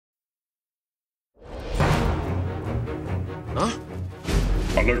Huh?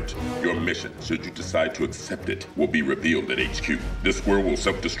 Alert! Your mission, should you decide to accept it, will be revealed at HQ. This squirrel will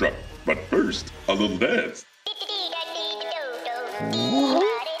self-destruct. But first, a little dance.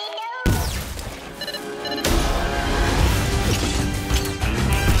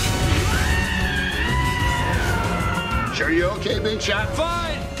 Sure you okay, big shot?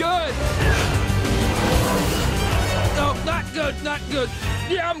 Fine, good. No, not good, not good.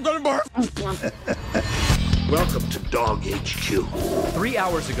 Yeah, I'm gonna barf. Welcome to Dog HQ. 3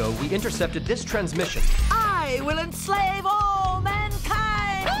 hours ago, we intercepted this transmission. I will enslave all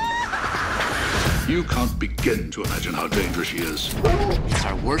mankind! You can't begin to imagine how dangerous she is. It's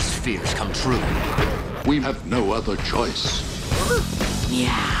our worst fears come true. We have no other choice. Meow.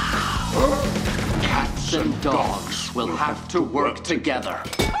 Cats and dogs will have to work together.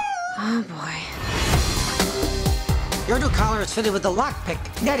 Oh, boy. Your new collar is fitted with the lockpick,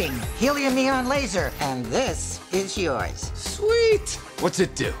 netting, helium neon laser, and this is yours. Sweet. What's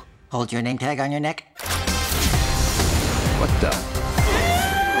it do? Hold your name tag on your neck. What the?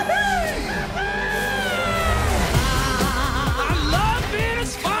 I love being a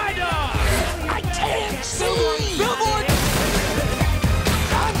spy dog. I can't see. Billboard.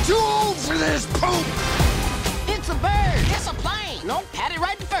 I'm too old for this poop! It's a bird. It's a plane. No, pat it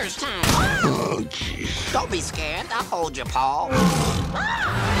right the first time. Oh, jeez. Don't be scared. I'll hold your paw.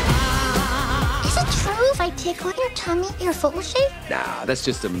 Is it true if I tickle your tummy, your foot will shave? Nah, that's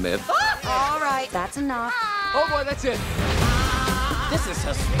just a myth. All right, that's enough. Oh boy, that's it. This is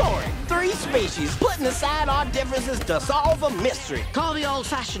historic. 3 species putting aside our differences to solve a mystery. Call me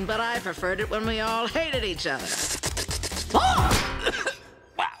old-fashioned, but I preferred it when we all hated each other. Wow.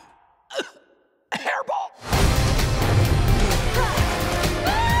 Hairball.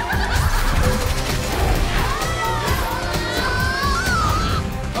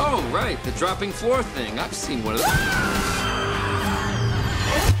 Oh, right, the dropping floor thing. I've seen one of those.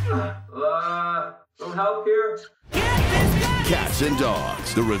 Some help here? Cats and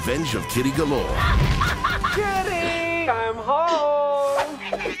Dogs, The Revenge of Kitty Galore. Kitty, I'm home.